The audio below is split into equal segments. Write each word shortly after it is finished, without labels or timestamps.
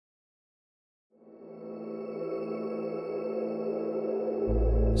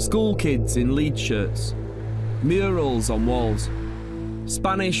School kids in Leeds shirts, murals on walls,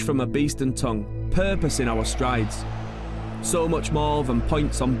 Spanish from a beastern tongue, purpose in our strides. So much more than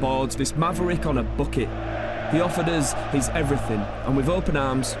points on boards, this maverick on a bucket. He offered us his everything, and with open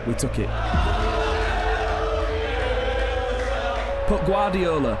arms, we took it. Put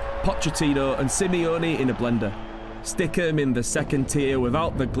Guardiola, Pochettino and Simeone in a blender. Stick 'em in the second tier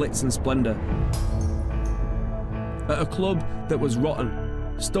without the glitz and splendour. At a club that was rotten,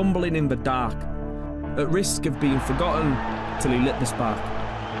 stumbling in the dark, at risk of being forgotten till he lit the spark.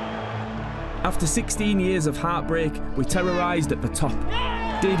 After 16 years of heartbreak, we terrorised at the top.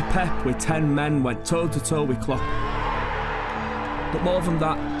 Did Pep with 10 men, went toe-to-toe with Klopp. But more than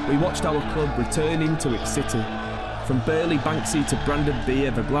that, we watched our club returning to its city. From Burley Banksy to branded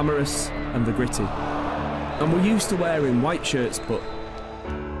beer, the glamorous and the gritty. And we're used to wearing white shirts, but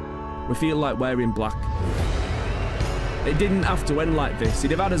we feel like wearing black. It didn't have to end like this,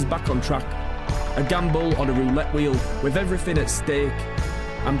 he'd have had us back on track. A gamble on a roulette wheel, with everything at stake.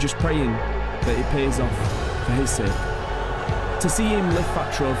 I'm just praying that it pays off for his sake. To see him lift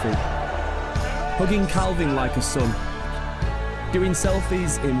that trophy, hugging Calvin like a son, doing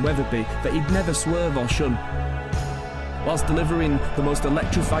selfies in Weatherby that he'd never swerve or shun, whilst delivering the most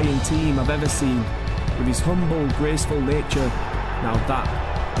electrifying team I've ever seen, with his humble, graceful nature. Now that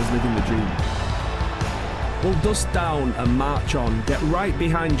was living the dream. We'll dust down and march on, get right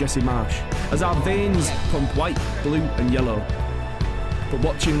behind Jesse Marsh, as our veins pump white, blue and yellow. But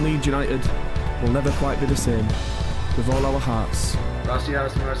watching Leeds United will never quite be the same, with all our hearts.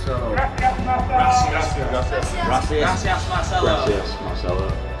 Gracias, Marcelo. Gracias,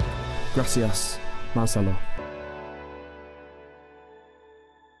 Marcelo. Gracias, Marcelo.